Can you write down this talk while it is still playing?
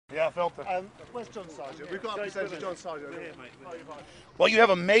Yeah, I felt it. Where's John Sargent? We've got to present John Sargent. Here, mate. Well, you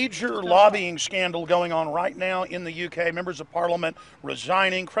have a major lobbying scandal going on right now in the UK. Members of Parliament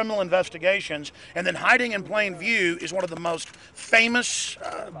resigning, criminal investigations, and then hiding in plain view is one of the most famous,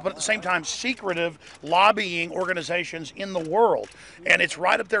 but at the same time secretive lobbying organizations in the world. And it's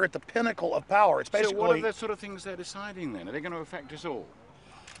right up there at the pinnacle of power. It's basically. So what are the sort of things they're deciding then? Are they going to affect us all?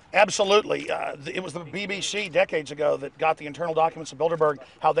 Absolutely. It was the BBC decades ago that got the internal documents of Bilderberg,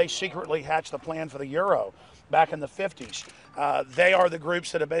 how they secretly hatched the plan for the euro back in the 50s. They are the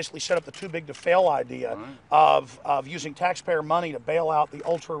groups that have basically set up the too big to fail idea of using taxpayer money to bail out the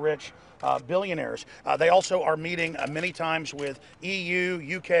ultra-rich billionaires. They also are meeting many times with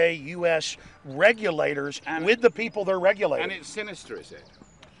EU, UK, US regulators with the people they're regulating. And it's sinister, is it?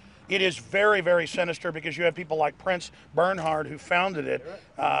 It is very, very sinister because you have people like Prince Bernhard who founded it,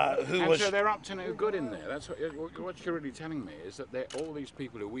 So they're up to no good in there. That's what you're really telling me is that all these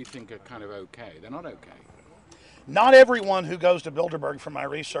people who we think are kind of okay, they're not okay. Not everyone who goes to Bilderberg from my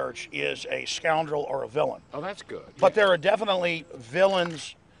research is a scoundrel or a villain. Oh, that's good. But there are definitely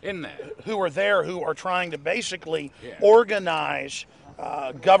villains in there who are trying to basically organize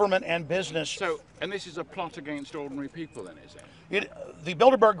government and business. So, and this is a plot against ordinary people then, is it? The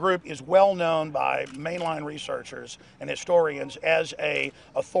Bilderberg Group is well known by mainline researchers and historians as a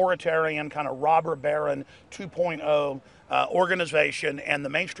authoritarian kind of robber baron 2.0 organization, and the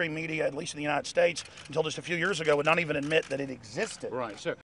mainstream media, at least in the United States, until just a few years ago, would not even admit that it existed. Right. So